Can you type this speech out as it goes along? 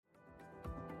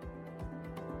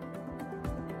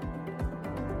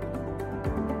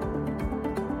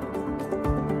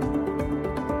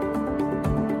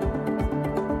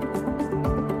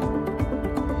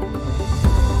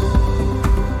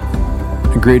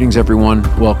Greetings, everyone.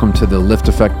 Welcome to the Lift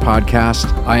Effect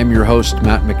podcast. I am your host,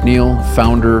 Matt McNeil,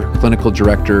 founder, clinical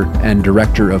director, and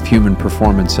director of human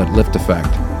performance at Lift Effect,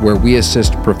 where we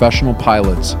assist professional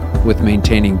pilots with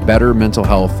maintaining better mental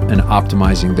health and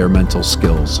optimizing their mental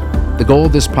skills. The goal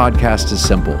of this podcast is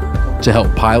simple: to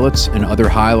help pilots and other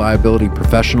high liability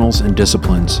professionals and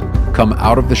disciplines come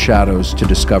out of the shadows to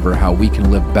discover how we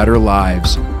can live better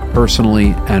lives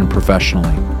personally and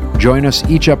professionally. Join us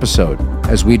each episode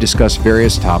as we discuss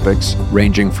various topics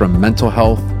ranging from mental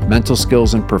health, mental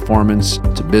skills and performance,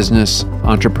 to business,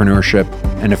 entrepreneurship,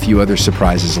 and a few other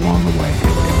surprises along the way.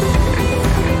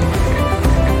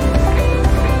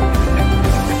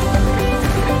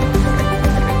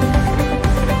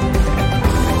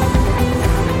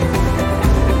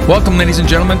 Welcome, ladies and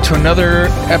gentlemen, to another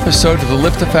episode of the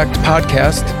Lift Effect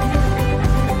podcast.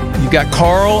 You've got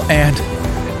Carl and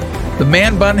the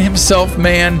man bun himself,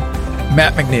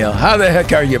 Matt McNeil. How the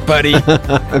heck are you, buddy?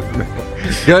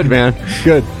 Good, man.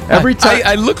 Good. Every time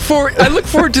I look forward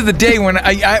to the day when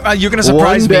you're going to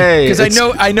surprise me, because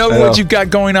I know what you've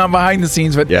got going on behind the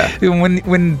scenes. But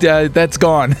when that's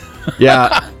gone,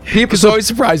 it's always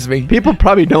surprises me. People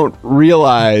probably don't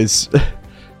realize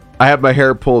I have my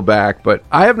hair pulled back, but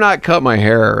I have not cut my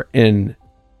hair in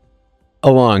a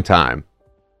long time.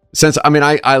 Since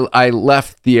I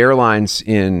left the airlines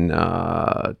in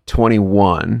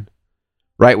 21.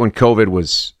 Right when COVID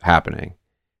was happening.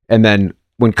 And then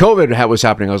when COVID was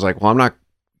happening, I was like, well, I'm not,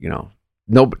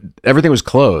 everything was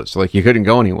closed. Like, you couldn't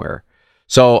go anywhere.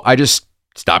 So I just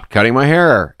stopped cutting my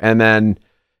hair. And then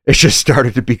it just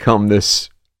started to become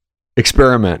this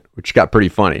experiment, which got pretty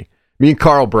funny. Me and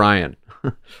Carl Bryan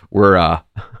were,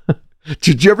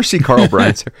 did you ever see Carl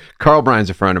Bryan's? Carl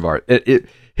Bryan's a friend of ours.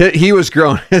 He was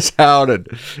growing his out and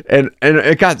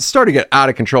it started to get out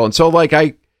of control. And so like,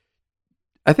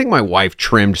 I think my wife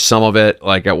trimmed some of it,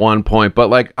 like at one point, but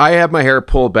like I have my hair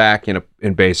pulled back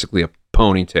in basically a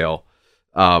ponytail.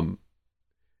 And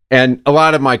a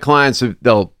lot of my clients,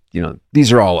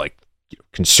 these are all like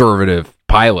conservative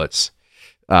pilots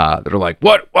that are like,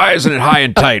 why isn't it high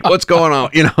and tight? What's going on?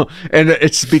 And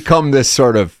it's become this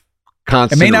sort of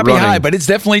constant. It may not running. be high, but it's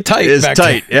definitely tight. It's back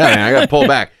tight. there. Yeah, man, I got to pull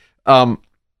back. And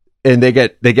they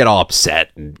get all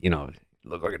upset and,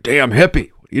 look like a damn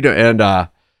hippie. And,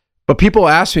 but people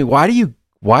ask me, why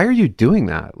are you doing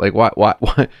that? Like, why?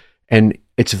 And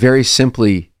it's very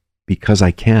simply because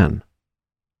I can.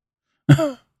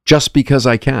 Just because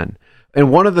I can.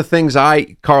 And one of the things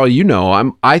Carl,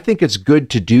 I think it's good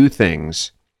to do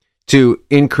things to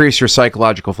increase your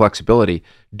psychological flexibility.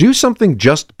 Do something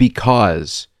just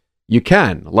because you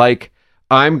can. Like,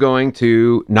 I'm going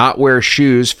to not wear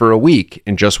shoes for a week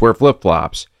and just wear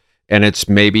flip-flops. And it's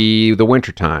maybe the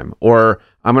wintertime. Or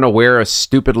I'm going to wear a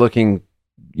stupid looking,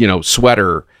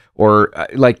 sweater, or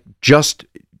like just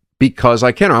because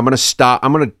I can. Or I'm going to stop.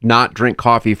 I'm going to not drink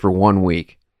coffee for 1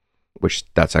 week, which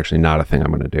that's actually not a thing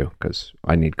I'm going to do because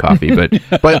I need coffee.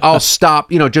 But I'll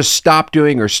stop. Just stop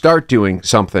doing or start doing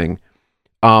something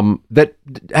that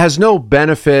has no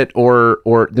benefit or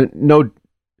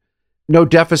no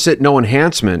deficit, no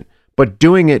enhancement, but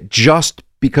doing it just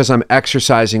because I'm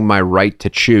exercising my right to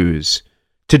choose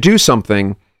to do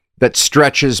something that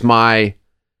stretches my,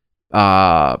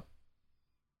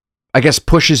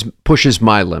 pushes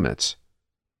my limits.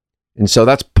 And so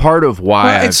that's part of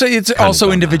why it's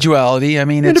also individuality. I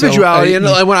mean, individuality. And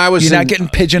when I was you're not getting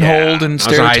pigeonholed and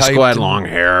stereotyped. I was in high school, I had long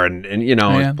hair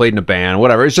and played in a band,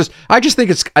 whatever. It's just, I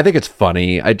think it's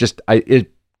funny.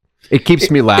 It keeps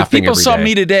me laughing. If people every saw day.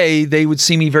 me today, they would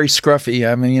see me very scruffy.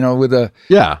 I mean, with a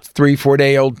 3-4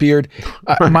 day old beard.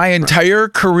 My entire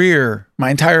career, my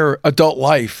entire adult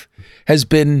life has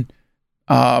been,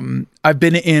 I've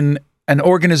been in an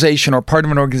organization or part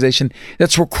of an organization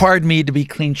that's required me to be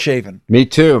clean shaven. Me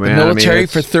too, man. The military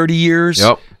for 30 years.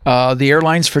 Yep. The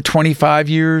airlines for 25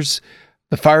 years.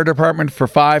 The fire department for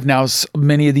 5. Now,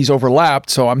 many of these overlapped,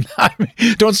 so I'm not.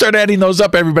 Don't start adding those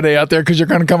up, everybody out there, because you're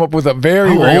going to come up with a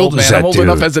very old man. I'm old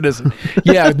enough as it is.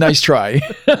 Yeah, nice try.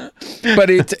 But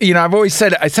it's, I've always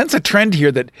said, I sense a trend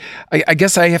here that I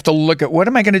guess I have to look at what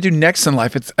am I going to do next in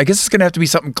life. I guess it's going to have to be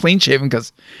something clean shaven,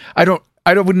 because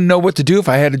I wouldn't know what to do if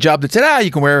I had a job that said,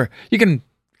 you can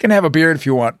have a beard if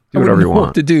you want. Do whatever you want.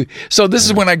 What to do. So this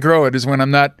is when I grow it. Is when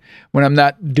I'm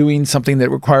not doing something that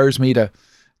requires me to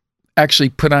actually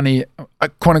put on a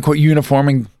quote unquote uniform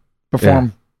and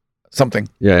perform something.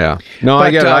 Yeah. No,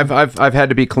 I get it. I've had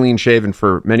to be clean shaven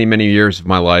for many, many years of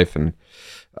my life. And,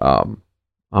 I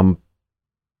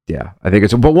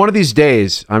think but one of these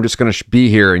days I'm just going to be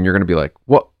here and you're going to be like,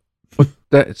 what?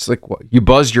 It's like, what? You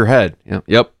buzzed your head. Yeah.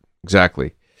 Yep.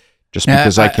 Exactly. Just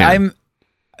because I can.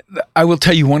 I will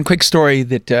tell you one quick story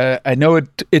that I know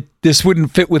this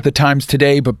wouldn't fit with the times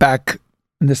today, but back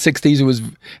in the 60s,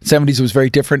 70s, it was very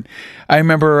different. I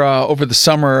remember over the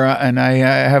summer, and I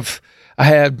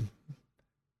had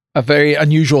a very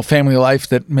unusual family life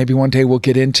that maybe one day we'll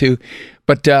get into,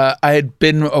 but I had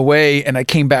been away and I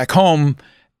came back home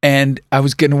and I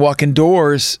was getting to walk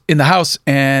indoors in the house,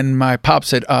 and my pop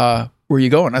said, where are you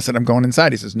going? I said, I'm going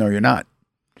inside. He says, no, you're not.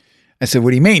 I said, what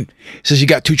do you mean? He says, you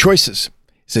got two choices.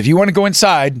 He said, if you want to go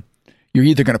inside, you're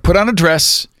either going to put on a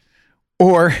dress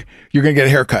or you're going to get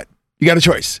a haircut. You got a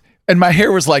choice. And my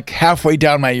hair was like halfway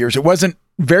down my ears. It wasn't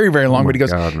very, very long, but he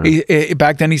goes,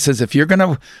 back then he says, if you're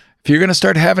going to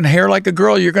start having hair like a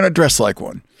girl, you're going to dress like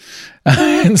one.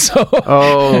 And so,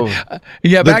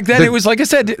 back then it was, like I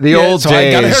said, the old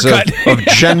days of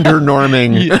gender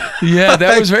norming.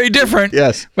 That was very different.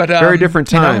 Yes. But very different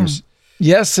times.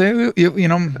 Yes.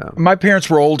 My parents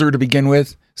were older to begin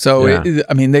with. So,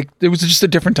 it was just a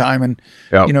different time,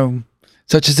 and,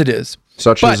 such as it is.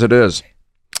 As it is.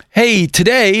 Hey,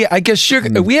 today, I guess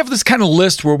we have this kind of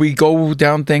list where we go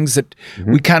down things that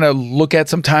we kind of look at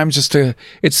sometimes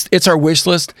it's our wish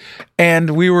list.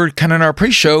 And we were kind of in our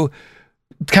pre-show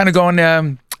kind of going,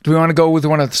 do we want to go with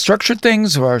one of the structured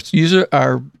things or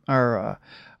our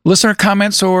listener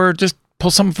comments, or just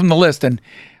pull something from the list? And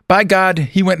by God,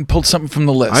 he went and pulled something from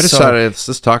the list. I decided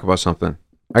let's talk about something.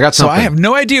 I got something. So I have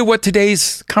no idea what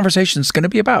today's conversation is going to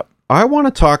be about. I want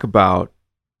to talk about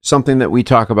something that we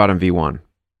talk about in V1.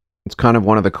 It's kind of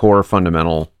one of the core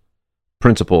fundamental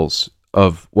principles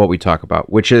of what we talk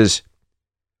about, which is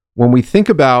when we think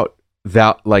about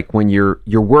like when you're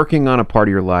working on a part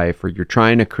of your life or you're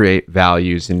trying to create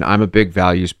values, and I'm a big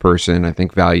values person. I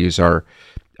think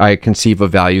I conceive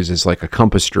of values as like a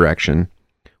compass direction,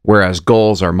 whereas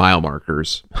goals are mile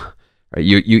markers. Right?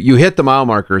 You hit the mile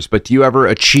markers, but do you ever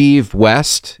achieve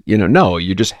west? No,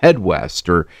 you just head west,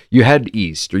 or you head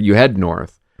east, or you head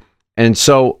north. And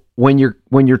so when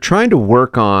you're trying to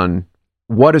work on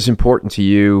what is important to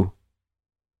you,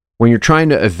 when you're trying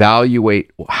to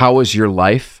evaluate how is your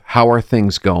life, how are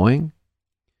things going,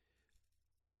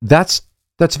 that's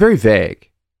very vague.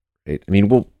 Right? I mean,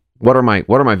 well, what are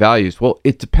my values? Well,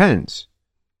 it depends.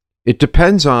 It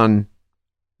depends on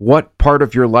what part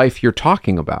of your life you're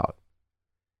talking about,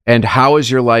 and how is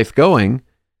your life going.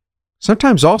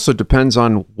 Sometimes also depends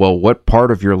on, well, what part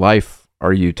of your life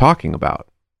are you talking about?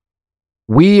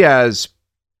 We as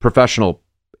professional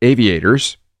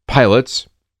aviators, pilots,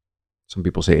 some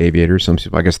people say aviators, some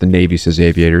people, I guess the Navy says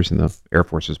aviators and the Air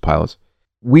Force says pilots.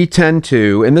 We tend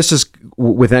to, and this is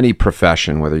with any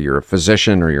profession, whether you're a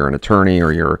physician or you're an attorney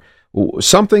or you're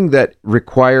something that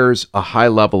requires a high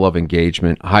level of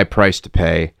engagement, a high price to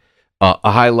pay,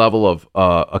 a high level of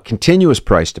a continuous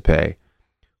price to pay.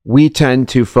 We tend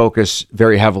to focus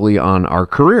very heavily on our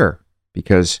career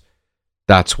because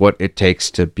that's what it takes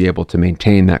to be able to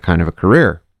maintain that kind of a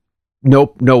career.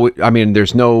 I mean,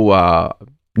 there's no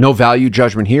value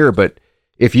judgment here, but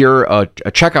if you're a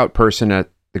checkout person at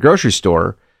the grocery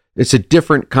store, it's a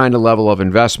different kind of level of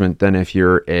investment than if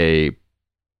you're a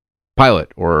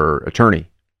pilot or attorney,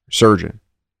 surgeon.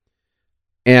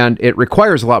 And it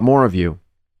requires a lot more of you.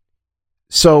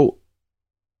 So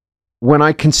when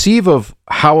I conceive of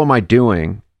how am I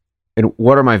doing and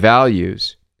what are my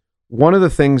values, one of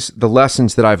the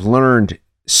lessons that I've learned,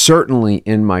 certainly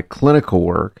in my clinical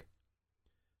work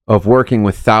of working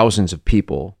with thousands of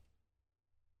people,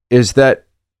 is that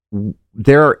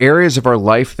there are areas of our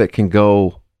life that can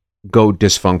go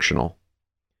dysfunctional.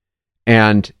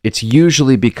 And it's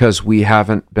usually because we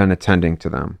haven't been attending to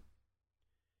them.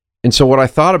 And so what I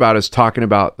thought about is talking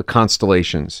about the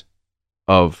constellations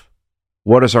of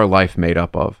what is our life made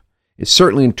up of. It's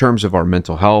certainly in terms of our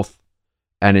mental health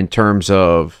and in terms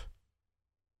of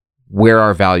where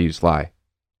our values lie.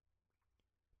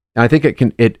 And I think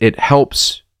it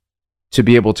helps to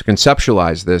be able to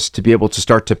conceptualize this, to be able to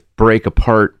start to break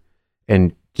apart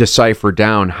and decipher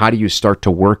down, how do you start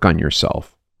to work on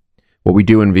yourself? What we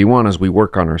do in V1 is we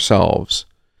work on ourselves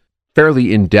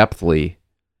fairly in-depthly,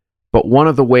 but one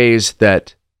of the ways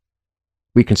that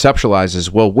we conceptualize is,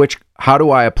 well, how do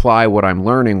I apply what I'm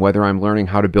learning, whether I'm learning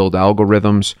how to build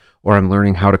algorithms or I'm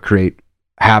learning how to create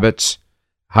habits,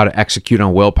 how to execute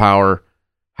on willpower,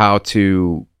 how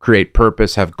to create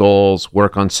purpose, have goals,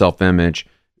 work on self-image,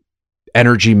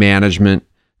 energy management,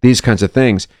 these kinds of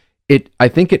things. I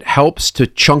think it helps to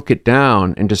chunk it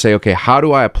down and to say, okay, how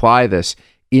do I apply this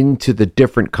into the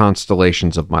different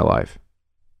constellations of my life?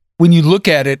 When you look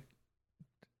at it,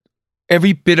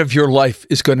 every bit of your life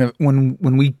is going to, when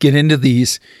we get into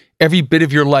these, every bit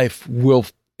of your life will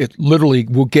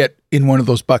get in one of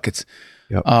those buckets.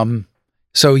 Yep.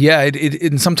 So yeah,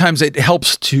 and sometimes it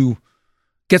helps to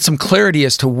get some clarity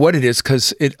as to what it is,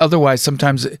 because otherwise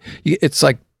sometimes it's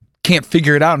like can't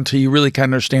figure it out until you really kind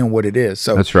of understand what it is.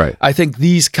 So that's right. I think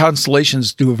these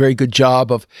constellations do a very good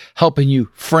job of helping you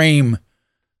frame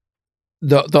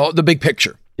the big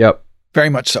picture. Yep. Very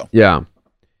much so. Yeah.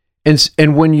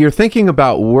 And when you're thinking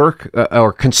about work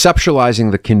or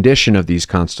conceptualizing the condition of these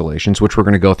constellations, which we're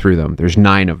going to go through them, there's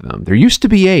 9 of them. There used to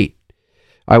be 8.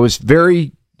 I was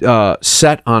very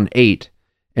set on 8.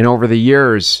 And over the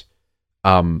years,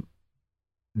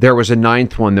 there was a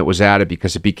 9th one that was added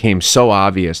because it became so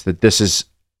obvious that this is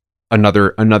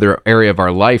another area of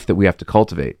our life that we have to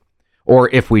cultivate. Or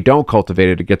if we don't cultivate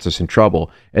it, it gets us in trouble.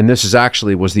 And this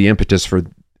was the impetus for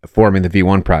forming the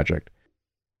V1 project.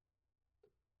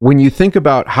 When you think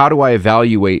about how do I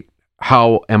evaluate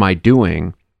how am I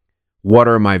doing, what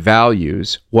are my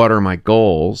values, what are my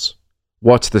goals,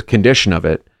 what's the condition of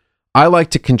it, I like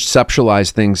to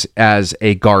conceptualize things as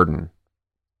a garden.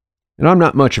 And I'm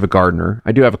not much of a gardener.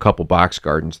 I do have a couple box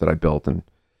gardens that I built, and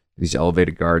these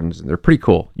elevated gardens, and they're pretty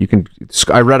cool.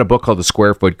 I read a book called The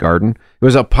Square Foot Garden. It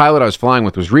was a pilot I was flying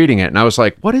with was reading it, and I was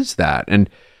like, what is that? And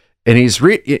he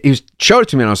showed it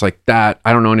to me, and I was like, I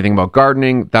don't know anything about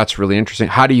gardening. That's really interesting.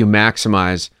 How do you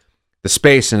maximize the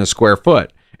space in a square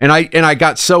foot? And I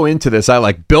got so into this, I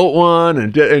like built one,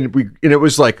 and it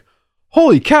was like,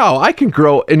 holy cow, I can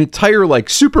grow an entire like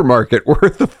supermarket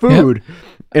worth of food. Yep.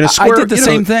 In a square, I did the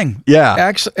same thing. Yeah,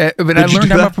 actually, but I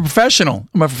learned I'm a professional.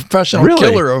 I'm a professional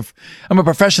killer of. I'm a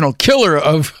professional killer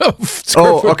of.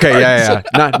 Oh, okay, yeah.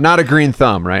 Not a green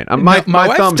thumb, right? My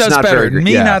wife thumb's does not better. Very,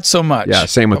 Me, not so much. Yeah,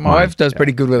 same with my wife. Does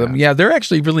pretty good with them. Yeah, they're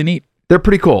actually really neat. They're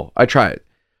pretty cool. I try it.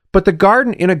 But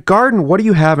in a garden, what do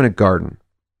you have in a garden?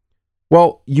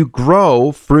 Well, you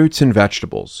grow fruits and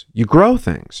vegetables. You grow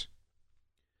things,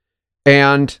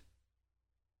 and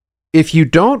if you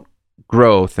don't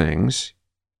grow things,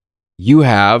 you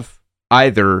have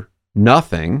either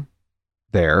nothing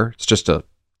there, it's just a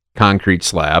concrete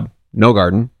slab, no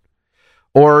garden,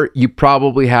 or you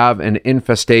probably have an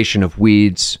infestation of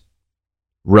weeds,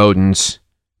 rodents,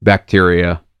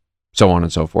 bacteria, so on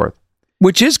and so forth.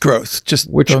 Which is growth,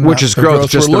 which is growth,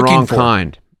 just the wrong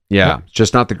kind. Yeah, it's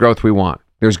just not the growth we want.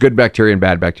 There's good bacteria and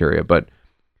bad bacteria, but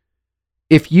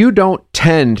if you don't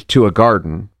tend to a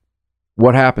garden,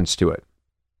 what happens to it?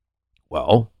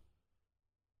 Well,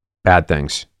 bad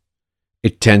things.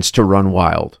 It tends to run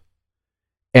wild.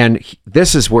 And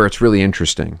this is where it's really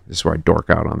interesting. This is where I dork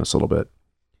out on this a little bit.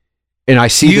 And I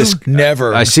see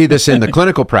I see this in the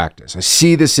clinical practice. I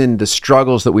see this in the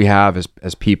struggles that we have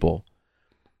as people.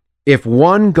 If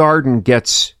one garden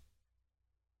gets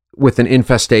with an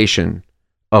infestation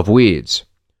of weeds,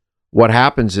 what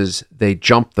happens is they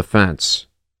jump the fence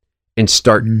and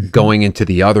start going into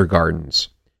the other gardens.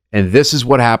 And this is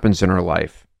what happens in our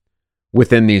life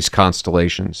within these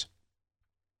constellations.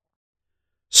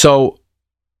 So,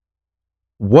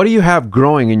 what do you have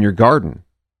growing in your garden?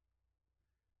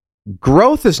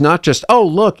 Growth is not just, oh,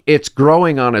 look, it's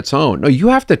growing on its own. No, you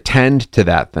have to tend to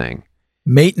that thing.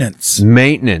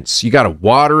 Maintenance. You got to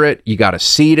water it. You got to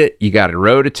seed it. You got to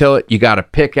rototill it. You got to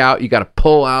pick out. You got to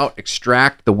pull out,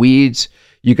 extract the weeds.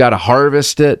 You got to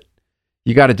harvest it.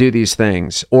 You got to do these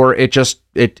things, or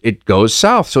it goes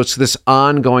south. So it's this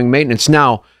ongoing maintenance.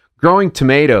 Now, growing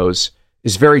tomatoes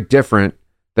is very different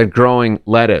than growing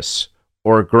lettuce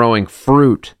or growing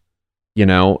fruit,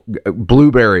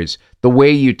 blueberries. The way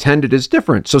you tend it is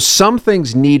different. So some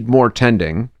things need more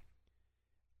tending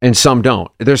and some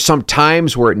don't. There's some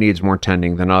times where it needs more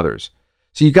tending than others.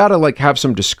 So you got to have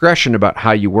some discretion about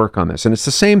how you work on this. And it's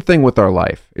the same thing with our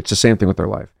life.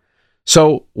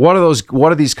 So what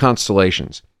are these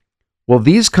constellations? Well,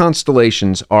 these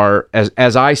constellations are,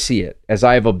 as I see it, as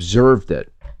I've observed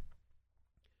it,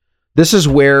 this is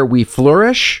where we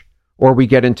flourish or we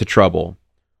get into trouble.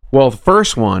 Well, the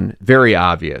first one, very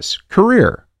obvious,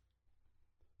 career.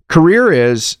 Career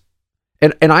is,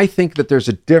 and I think that there's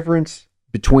a difference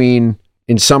between,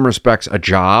 in some respects, a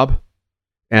job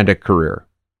and a career.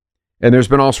 And there's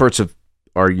been all sorts of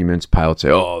arguments. Pilots say,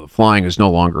 oh, flying is no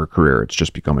longer a career. It's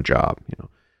just become a job.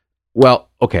 Well,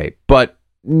 okay, but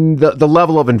the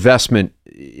level of investment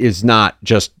is not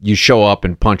just you show up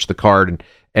and punch the card and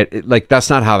that's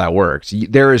not how that works.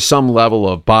 There is some level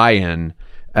of buy-in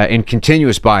and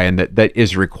continuous buy-in that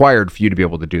is required for you to be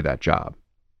able to do that job.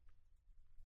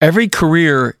 Every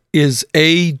career is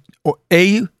a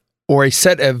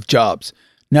set of jobs.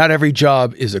 Not every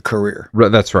job is a career.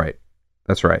 That's right.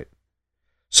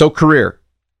 So career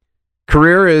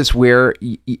is where,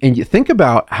 and you think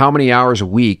about how many hours a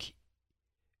week.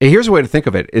 And here's a way to think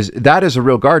of it: is that is a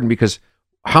real garden, because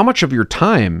how much of your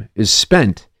time is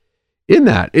spent in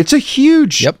that. It's a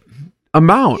huge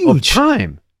amount of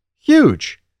time.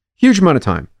 Huge amount of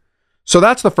time. So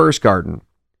that's the first garden.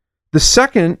 The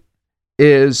second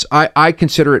is, I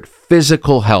consider it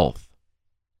physical health.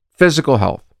 Physical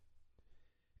health.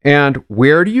 And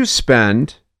where do you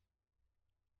spend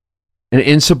an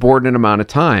insubordinate amount of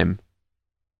time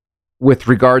with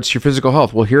regards to your physical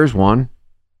health? Well, here's one.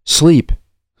 Sleep.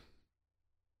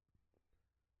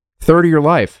 Third of your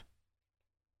life,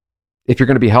 if you're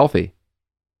going to be healthy,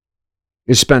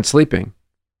 is spent sleeping.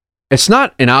 It's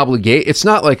not an obligation. It's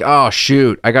not like, oh,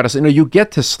 shoot, I got to sleep. No, you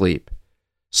get to sleep.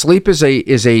 Sleep is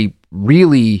a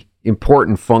really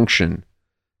important function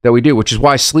that we do, which is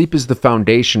why sleep is the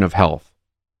foundation of health.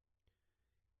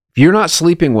 If you're not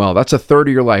sleeping well, that's a third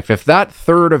of your life. If that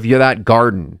third of that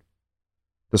garden,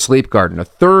 the sleep garden, a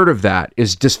third of that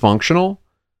is dysfunctional,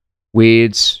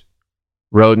 weeds,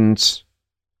 rodents,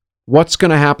 what's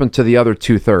going to happen to the other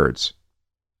 2/3?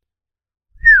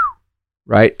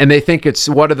 Right? And they think it's,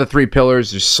 what are the 3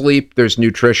 pillars? There's sleep, there's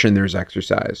nutrition, there's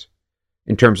exercise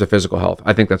in terms of physical health.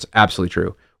 I think that's absolutely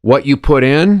true. What you put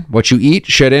in, what you eat,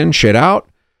 shit in, shit out,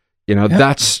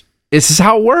 this is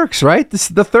how it works, right? This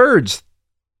is the thirds.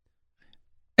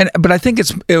 But I think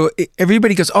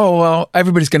everybody goes, oh, well,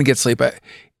 everybody's going to get sleep.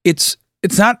 It's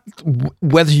not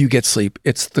whether you get sleep,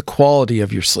 it's the quality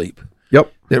of your sleep.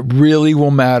 Yep. That really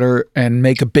will matter and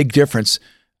make a big difference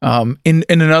in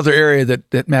another area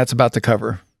that Matt's about to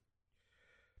cover.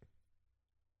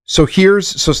 So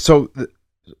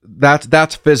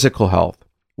that's physical health.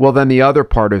 Well, then the other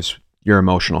part is your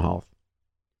emotional health.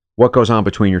 What goes on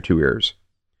between your 2 ears?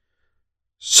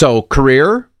 So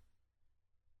career,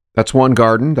 that's one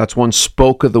garden. That's one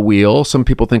spoke of the wheel. Some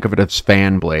people think of it as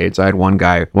fan blades. I had one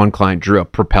client drew a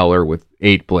propeller with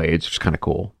 8 blades, which is kind of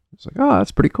cool. It's like, oh,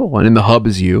 that's pretty cool. And in the hub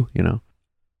is you.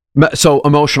 So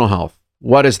emotional health.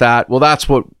 What is that? Well, that's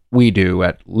what we do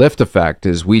at Lift Effect,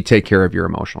 is we take care of your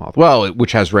emotional health. Well,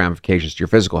 which has ramifications to your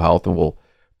physical health, and we'll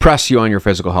press you on your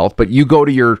physical health. But you go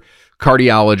to your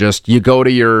cardiologist, you go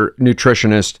to your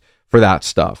nutritionist for that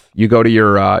stuff. You go to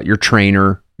your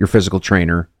trainer, your physical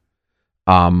trainer.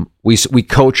 We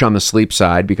coach on the sleep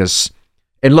side because,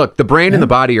 and look, the brain and the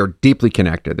body are deeply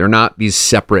connected. They're not these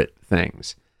separate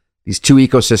things. These 2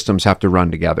 ecosystems have to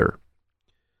run together.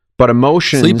 But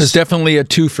emotions, sleep is definitely a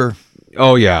twofer.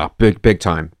 Oh yeah, big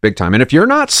time. And if you're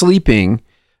not sleeping,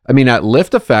 at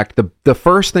Lift Effect, the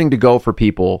first thing to go for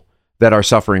people that are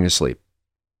suffering is sleep.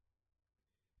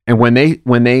 And when they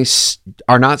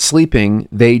are not sleeping,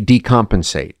 they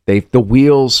decompensate. The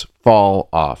wheels fall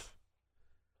off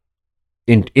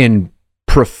in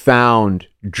profound,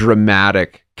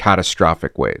 dramatic,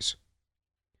 catastrophic ways.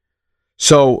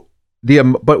 So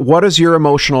but what is your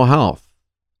emotional health?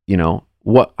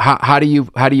 How do you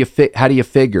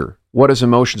figure? What does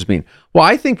emotions mean? Well,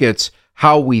 I think it's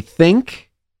how we think,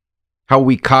 how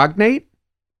we cognate.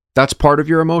 That's part of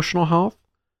your emotional health.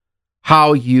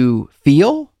 How you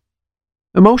feel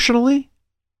emotionally,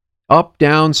 up,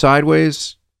 down,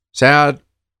 sideways, sad,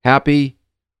 happy,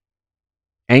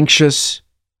 anxious,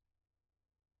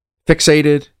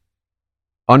 fixated,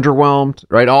 underwhelmed,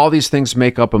 right? All these things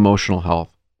make up emotional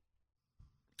health.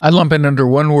 I lump it under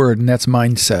one word, and that's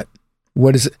mindset.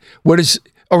 What is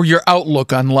or your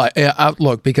outlook on life?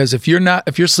 Outlook, because if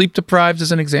you're sleep deprived,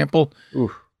 as an example,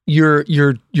 oof, you're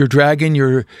dragging,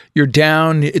 you're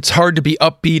down. It's hard to be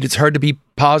upbeat. It's hard to be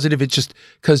positive. It's just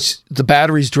because the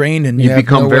battery's drained and you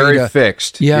become very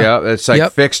fixed. Yeah, it's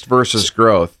like fixed versus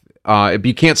growth.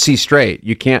 You can't see straight.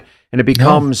 You can't, and it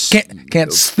becomes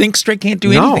can't think straight. Can't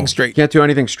do anything straight. Can't do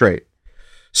anything straight.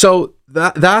 So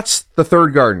that's the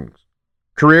third garden: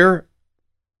 career,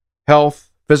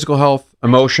 health, physical health,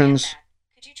 emotions.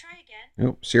 Could you try again?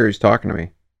 Oh, Siri's talking to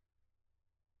me.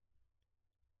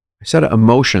 I said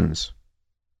emotions.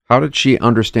 How did she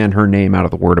understand her name out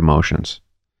of the word emotions?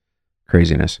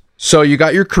 Craziness. So you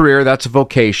got your career, that's a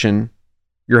vocation.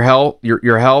 Your health,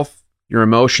 your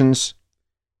emotions,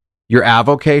 your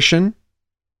avocation,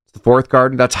 the fourth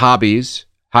garden, that's hobbies.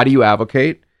 How do you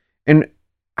advocate? And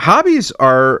hobbies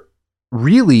are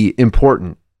really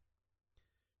important.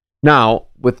 Now,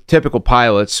 with typical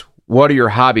pilots, what are your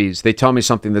hobbies? They tell me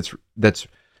something that's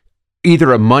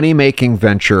either a money-making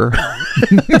venture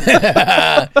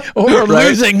or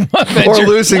losing venture. Or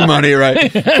losing money,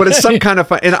 right? But it's some kind of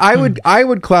fun. And I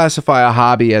would classify a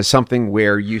hobby as something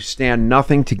where you stand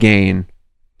nothing to gain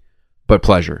but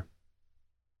pleasure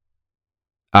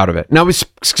out of it. Now,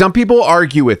 some people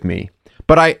argue with me,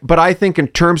 but I think in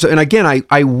terms of, and again,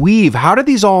 I weave, how do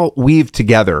these all weave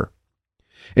together?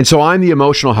 And so I'm the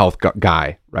emotional health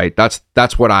guy, right?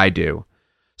 That's what I do.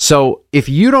 So if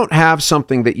you don't have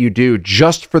something that you do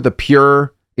just for the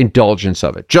pure indulgence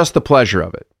of it, just the pleasure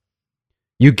of it.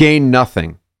 You gain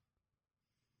nothing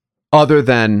other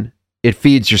than it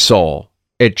feeds your soul.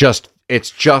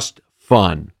 It's just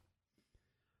fun.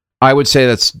 I would say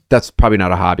that's probably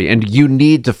not a hobby. And you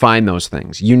need to find those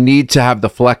things. You need to have the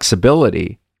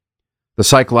flexibility, the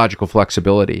psychological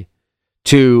flexibility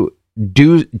to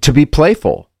be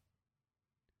playful.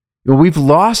 We've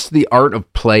lost the art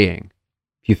of playing,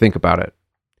 if you think about it.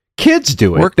 Kids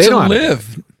do it. Work to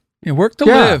live. Work to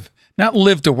live, not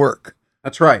live to work.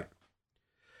 That's right.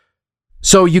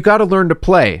 So you got to learn to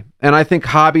play. And I think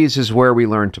hobbies is where we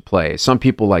learn to play. Some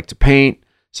people like to paint.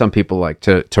 Some people like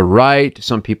to write.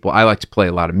 I like to play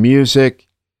a lot of music.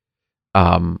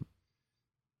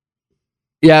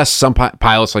 Yes, some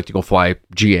pilots like to go fly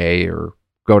GA or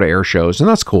go to air shows, and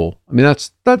that's cool. I mean,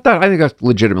 that I think that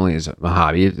legitimately is a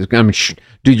hobby. I mean,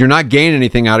 dude, you're not gaining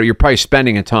anything out of it. You're probably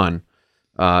spending a ton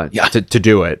to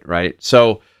do it, right?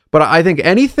 So, but I think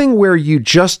anything where you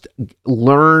just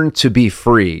learn to be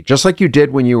free, just like you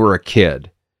did when you were a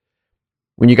kid,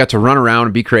 when you got to run around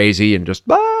and be crazy and just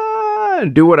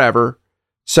and do whatever.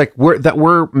 It's like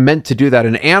we're meant to do that,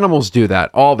 and animals do that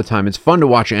all the time. It's fun to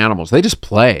watch animals. They just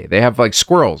play. They have like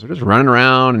squirrels. They're just running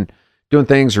around and doing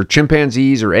things, or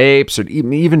chimpanzees or apes or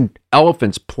even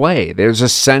elephants play. There's a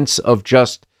sense of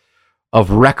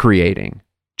recreating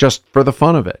just for the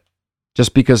fun of it,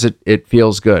 just because it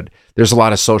feels good. There's a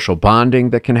lot of social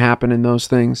bonding that can happen in those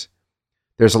things.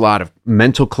 There's a lot of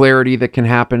mental clarity that can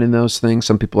happen in those things.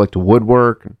 Some people like to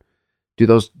woodwork and do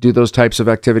those types of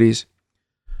activities.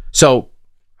 So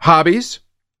hobbies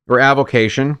or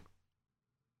avocation,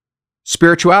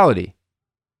 spirituality.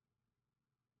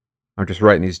 I'm just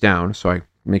writing these down so I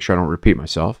make sure I don't repeat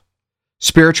myself.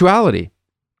 Spirituality.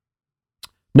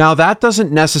 Now, that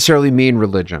doesn't necessarily mean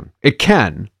religion. It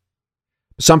can.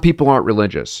 Some people aren't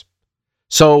religious.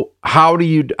 So how do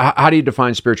you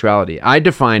define spirituality? I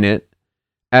define it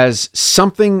as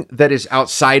something that is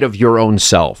outside of your own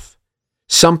self,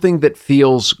 something that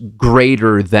feels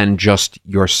greater than just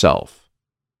yourself.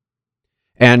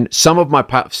 And some of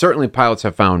certainly pilots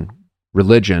have found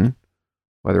religion,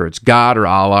 whether it's God or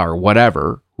Allah or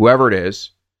whatever, whoever it is.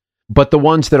 But the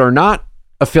ones that are not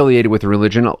affiliated with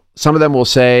religion, some of them will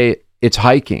say it's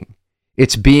hiking,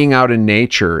 it's being out in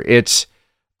nature, it's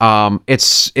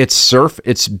surf,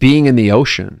 it's being in the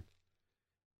ocean,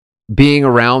 being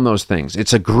around those things.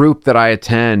 It's a group that I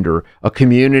attend or a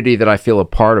community that I feel a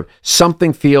part of.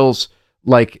 Something feels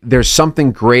like there's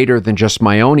something greater than just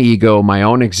my own ego, my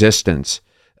own existence.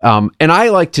 And I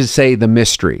like to say the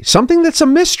mystery, something that's a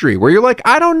mystery where you're like,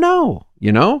 I don't know,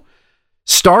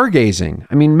 stargazing.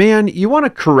 I mean, man, you want to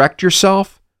correct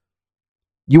yourself.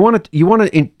 You want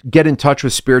to get in touch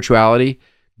with spirituality,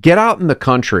 get out in the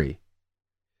country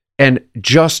and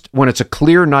just when it's a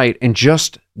clear night and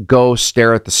just go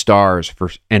stare at the stars for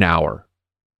an hour.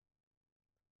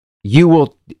 You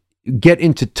will get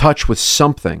into touch with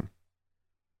something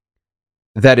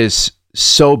that is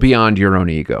so beyond your own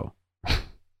ego.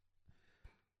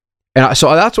 And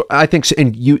so that's what I think.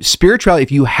 And spirituality,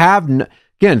 if you have,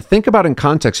 again, think about it in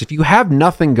context. If you have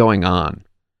nothing going on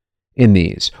in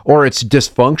these, or it's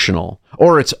dysfunctional,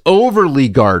 or it's overly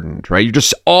gardened, right? You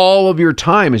just, all of your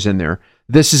time is in there.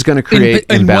 This is going to create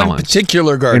imbalance. In one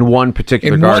particular garden. In one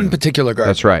particular garden.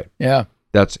 That's right. Yeah.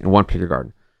 That's in one particular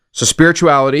garden. So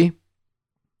spirituality,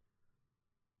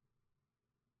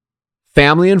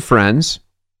 family and friends,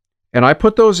 and I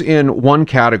put those in one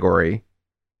category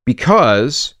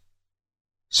because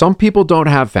some people don't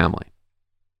have family.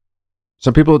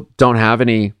 Some people don't have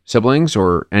any siblings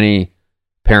or any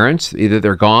parents. Either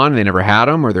they're gone, they never had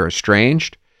them, or they're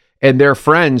estranged. And their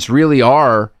friends really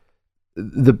are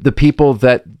the people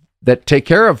that take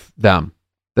care of them.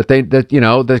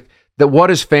 That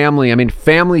what is family? I mean,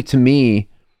 family to me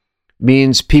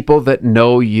means people that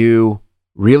know you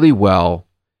really well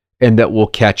and that will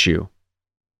catch you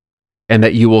and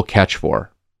that you will catch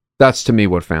for. That's to me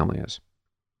what family is.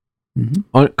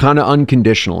 Mm-hmm. Kind of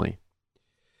unconditionally.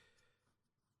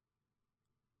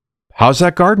 How's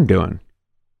that garden doing?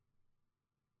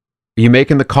 Are you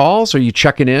making the calls? Are you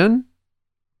checking in?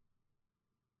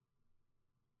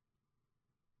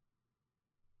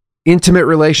 Intimate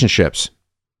relationships.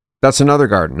 That's another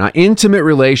garden. Now, intimate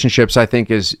relationships, I think,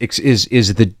 is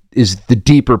the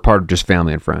deeper part of just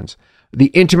family and friends. The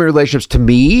intimate relationships to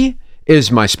me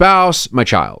is my spouse, my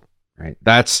child, right?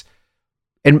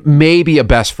 And maybe a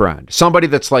best friend, somebody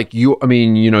that's like you. I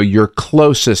mean, your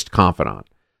closest confidant.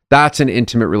 That's an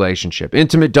intimate relationship.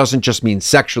 Intimate doesn't just mean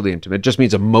sexually intimate. It just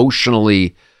means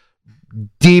emotionally,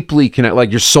 deeply connected,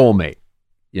 like your soulmate,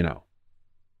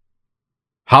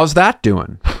 How's that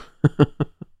doing?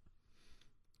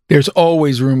 There's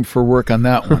always room for work on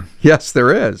that one. Yes,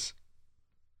 there is.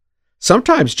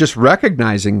 Sometimes just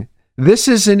recognizing this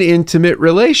is an intimate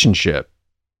relationship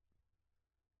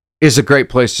is a great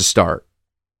place to start.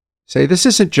 Say, this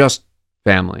isn't just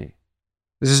family.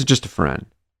 This isn't just a friend.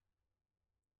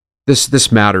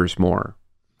 This matters more.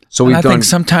 So I think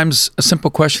sometimes a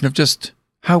simple question of just,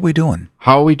 how are we doing?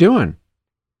 How are we doing?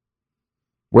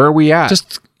 Where are we at?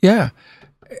 Just, yeah.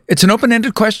 It's an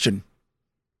open-ended question.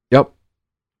 Yep.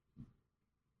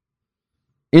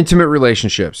 Intimate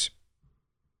relationships.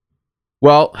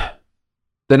 Well,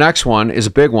 the next one is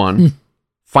a big one.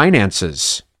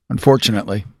 Finances.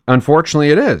 Unfortunately. Unfortunately,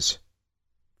 it is.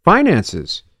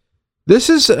 Finances. This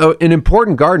is an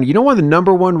important garden. You know what the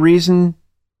number one reason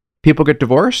people get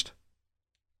divorced?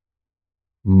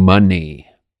 Money.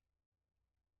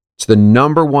 It's the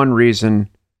number one reason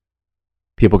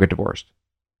people get divorced.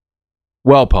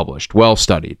 Well published, well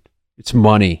studied. It's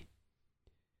money.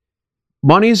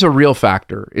 Money's a real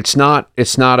factor. It's not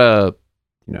a,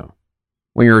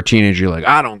 when you're a teenager, you're like,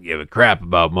 I don't give a crap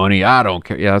about money. I don't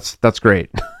care. Yeah, that's great.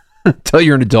 Until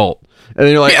you're an adult. And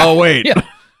then you're like, oh, wait. Yeah.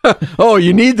 Oh,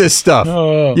 you need this stuff.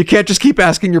 You can't just keep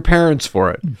asking your parents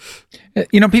for it.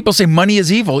 People say money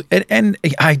is evil, and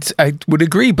I would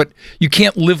agree, but you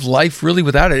can't live life really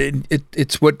without it.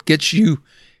 It's what gets you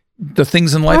the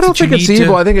things in life. I don't think it's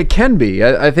evil. I think it can be.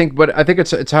 I think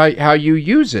it's how you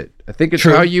use it. I think it's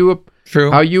how you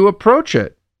approach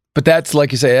it. But that's,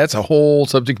 like you say, that's a whole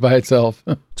subject by itself.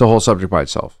 It's a whole subject by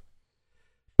itself.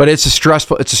 But it's a stress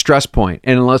point.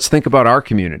 And let's think about our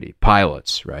community,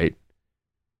 pilots, right?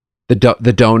 The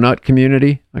donut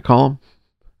community, I call them.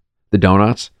 The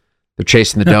donuts. They're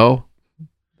chasing the dough.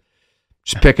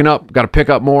 Just picking up. Got to pick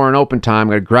up more in open time.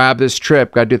 Got to grab this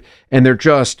trip. Got to do. And they're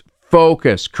just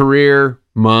focused. Career,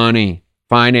 money,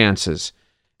 finances.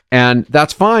 And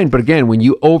that's fine. But again, when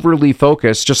you overly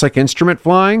focus, just like instrument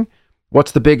flying,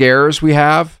 what's the big errors we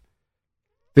have?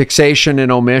 Fixation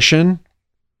and omission.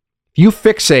 If you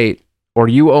fixate or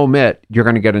you omit, you're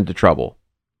going to get into trouble.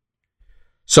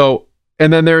 So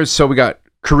we got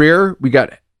career, we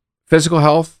got physical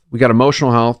health, we got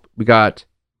emotional health, we got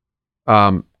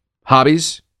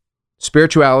hobbies,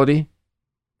 spirituality,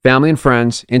 family and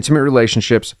friends, intimate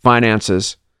relationships,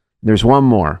 finances. There's one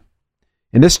more.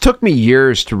 And this took me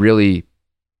years to really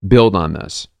build on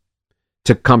this,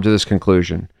 to come to this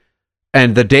conclusion.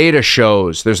 And the data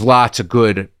shows there's lots of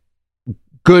good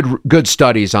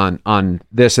studies on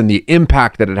this and the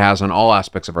impact that it has on all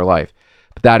aspects of our life.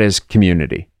 But that is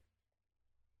community.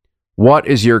 What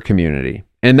is your community?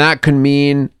 And that can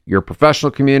mean your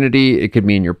professional community. It could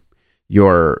mean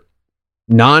your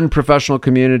non-professional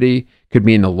community. It could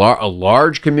mean a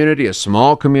large community, a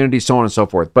small community, so on and so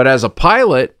forth. But as a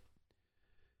pilot,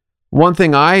 one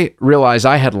thing I realized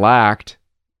I had lacked,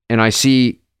 and I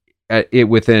see it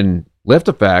within Lift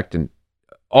Effect and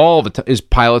all the is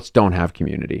pilots don't have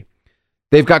community.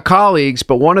 They've got colleagues,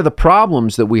 but one of the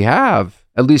problems that we have,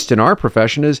 at least in our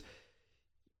profession, is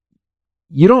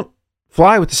you don't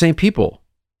fly with the same people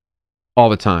all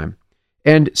the time.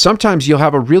 And sometimes you'll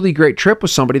have a really great trip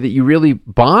with somebody that you really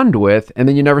bond with, and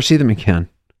then you never see them again.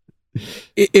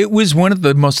 It was one of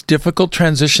the most difficult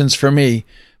transitions for me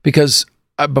because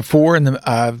before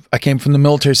I came from the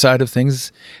military side of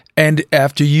things, and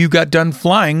after you got done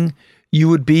flying, you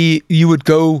would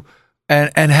go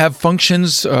and have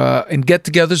functions and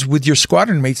get-togethers with your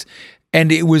squadron mates,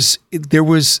 and it was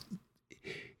the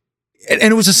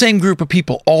same group of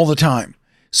people all the time.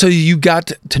 So you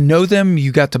got to know them,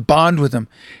 you got to bond with them.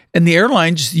 And the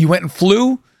airlines, you went and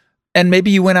flew, and maybe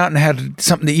you went out and had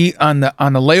something to eat on the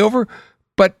layover,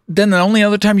 but then the only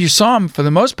other time you saw them, for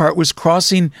the most part, was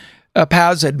crossing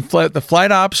paths at the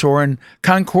flight ops or in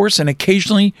concourse, and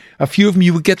occasionally a few of them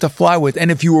you would get to fly with. And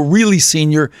if you were really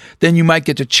senior, then you might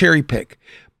get to cherry pick.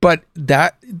 But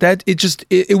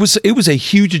it was a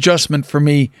huge adjustment for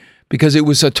me because it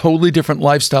was a totally different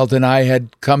lifestyle than I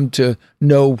had come to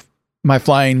know my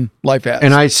flying life as.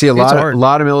 And I see a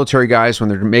lot of military guys when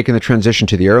they're making the transition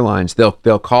to the airlines,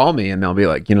 they'll call me and they'll be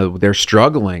like, they're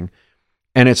struggling.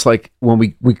 And it's like when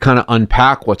we kind of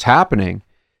unpack what's happening,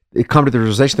 they come to the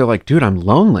realization, they're like, dude, I'm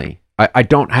lonely. I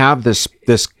don't have this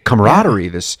camaraderie,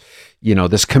 this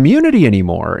community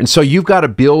anymore. And so you've got to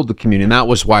build the community. And that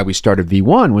was why we started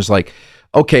V1, was like,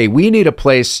 okay, we need a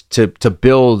place to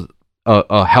build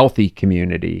a healthy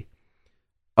community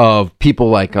of people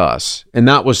like us. And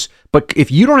that was, but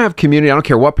if you don't have community, I don't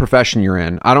care what profession you're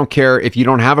in. I don't care if you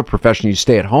don't have a profession, you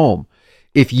stay at home.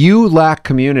 If you lack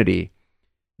community,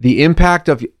 the impact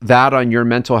of that on your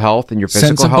mental health and your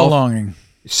physical health,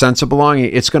 sense of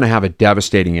belonging, it's going to have a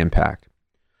devastating impact.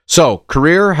 So,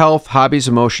 career, health, hobbies,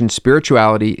 emotions,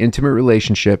 spirituality, intimate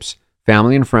relationships,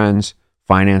 family and friends,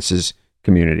 finances,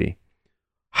 community.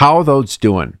 How are those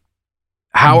doing?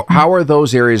 How are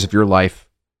those areas of your life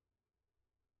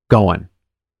going?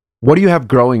 What do you have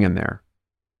growing in there?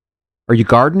 Are you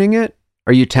gardening it?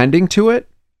 Are you tending to it?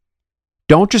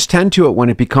 Don't just tend to it when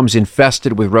it becomes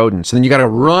infested with rodents. And then you got to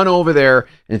run over there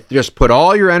and just put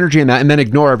all your energy in that and then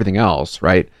ignore everything else,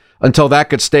 right? Until that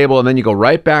gets stable, and then you go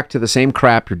right back to the same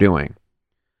crap you're doing.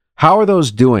 How are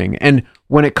those doing? And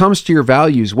when it comes to your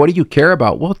values, what do you care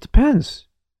about? Well, it depends.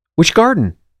 Which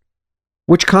garden?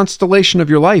 Which constellation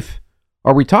of your life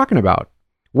are we talking about?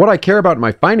 What I care about in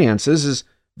my finances is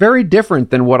very different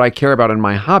than what I care about in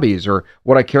my hobbies or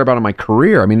what I care about in my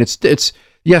career. I mean, it's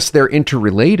yes, they're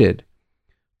interrelated,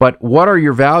 but what are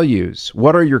your values?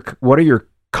 What are your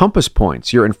compass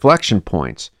points, your inflection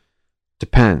points?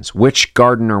 Depends. Which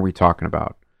garden are we talking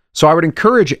about? So I would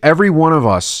encourage every one of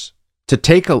us to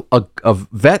take a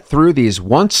vet through these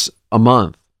once a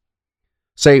month.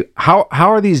 Say, how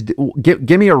are these? Give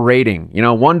me a rating,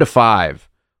 1 to 5.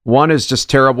 1 is just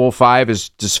terrible. 5 is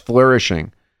just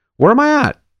flourishing. Where am I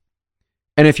at?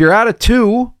 And if you're at a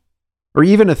 2 or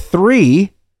even a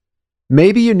 3,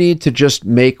 maybe you need to just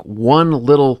make one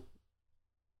little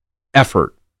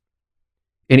effort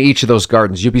in each of those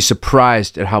gardens. You'll be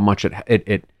surprised at how much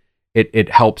it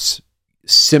helps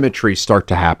symmetry start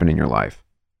to happen in your life.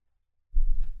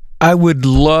 I would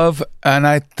love, and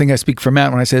I think I speak for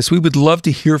Matt when I say this, we would love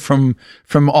to hear from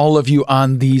all of you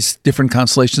on these different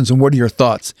constellations and what are your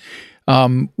thoughts.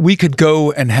 We could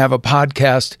go and have a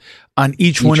podcast on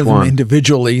each one of them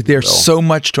individually. There's so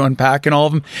much to unpack in all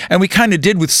of them. And we kind of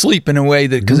did with sleep in a way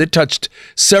that, because it touched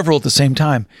several at the same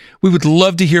time. We would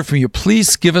love to hear from you.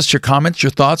 Please give us your comments, your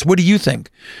thoughts. What do you think?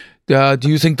 Do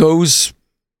you think those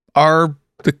are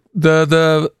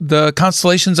the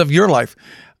constellations of your life?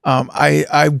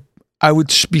 I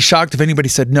would be shocked if anybody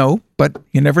said no, but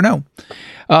you never know.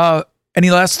 Any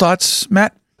last thoughts,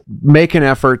 Matt? Make an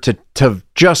effort to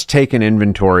just take an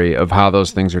inventory of how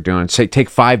those things are doing. Say, take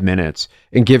 5 minutes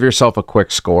and give yourself a quick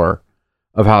score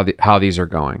of how these are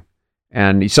going.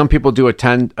 And some people do a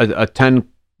 10 point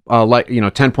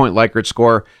Likert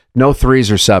score. No 3s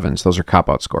or 7s. Those are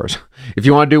cop-out scores. If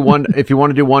you want to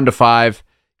do 1 to 5,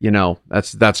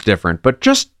 that's different. But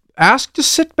just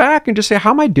sit back and just say,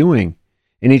 how am I doing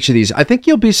in each of these? I think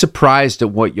you'll be surprised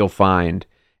at what you'll find.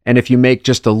 And if you make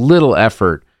just a little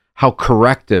effort, how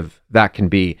corrective that can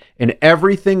be. And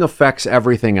everything affects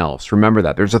everything else. Remember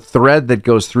that. There's a thread that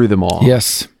goes through them all.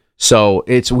 Yes. So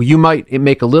you might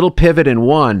make a little pivot in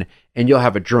one and you'll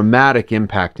have a dramatic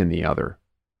impact in the other.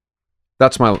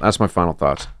 That's my final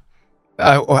thoughts.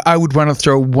 I would want to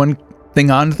throw one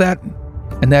thing on to that,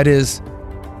 and that is,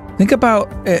 think about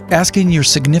asking your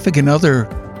significant other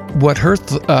what her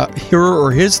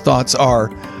or his thoughts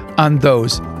are on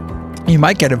those. You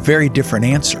might get a very different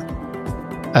answer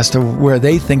as to where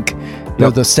they think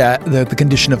the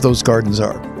condition of those gardens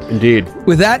are. Indeed.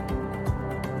 With that,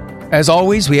 as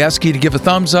always, we ask you to give a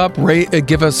thumbs up,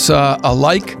 give us a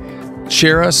like,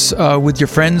 share us with your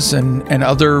friends and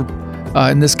other,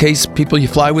 in this case, people you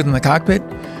fly with in the cockpit.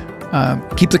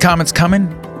 Keep the comments coming.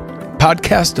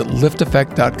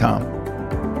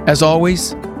 podcast@lifteffect.com. As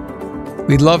always,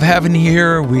 we love having you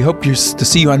here. We hope to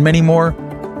see you on many more.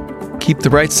 Keep the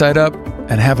right side up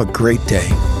and have a great day.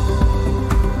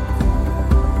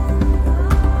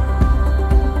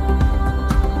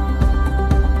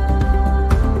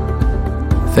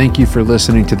 Thank you for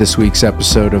listening to this week's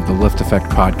episode of the Lift Effect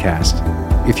Podcast.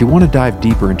 If you want to dive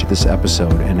deeper into this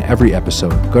episode and every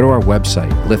episode, go to our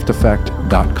website,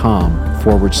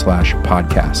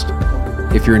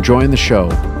 lifteffect.com/podcast. If you're enjoying the show,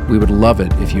 we would love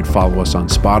it if you'd follow us on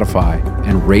Spotify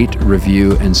and rate,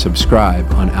 review, and subscribe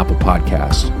on Apple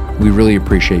Podcasts. We really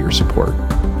appreciate your support.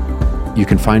 You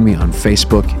can find me on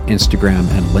Facebook, Instagram,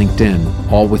 and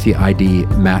LinkedIn, all with the ID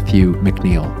Matthew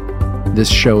McNeil. This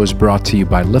show is brought to you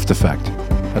by Lift Effect,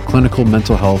 a clinical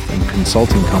mental health and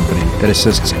consulting company that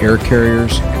assists air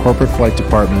carriers, corporate flight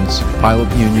departments, pilot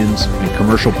unions, and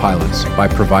commercial pilots by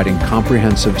providing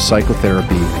comprehensive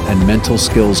psychotherapy and mental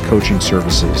skills coaching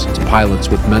services to pilots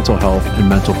with mental health and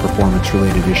mental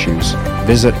performance-related issues.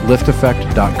 Visit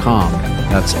lifteffect.com,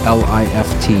 that's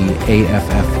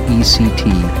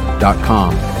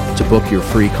lifteffect.com, to book your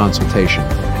free consultation.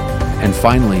 And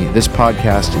finally, this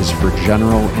podcast is for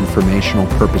general informational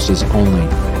purposes only.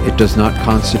 It does not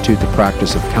constitute the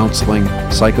practice of counseling,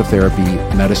 psychotherapy,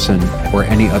 medicine, or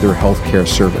any other healthcare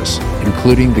service,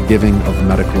 including the giving of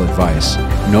medical advice.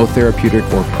 No therapeutic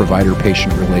or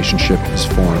provider-patient relationship is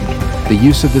formed. The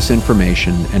use of this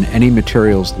information and any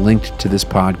materials linked to this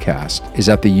podcast is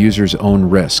at the user's own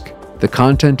risk. The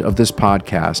content of this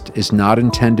podcast is not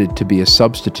intended to be a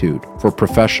substitute for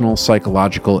professional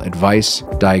psychological advice,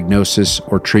 diagnosis,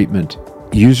 or treatment.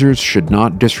 Users should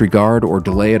not disregard or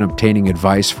delay in obtaining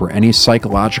advice for any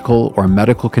psychological or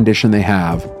medical condition they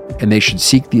have, and they should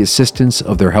seek the assistance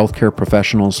of their healthcare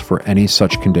professionals for any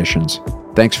such conditions.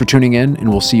 Thanks for tuning in, and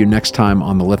we'll see you next time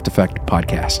on the Lift Effect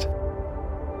podcast.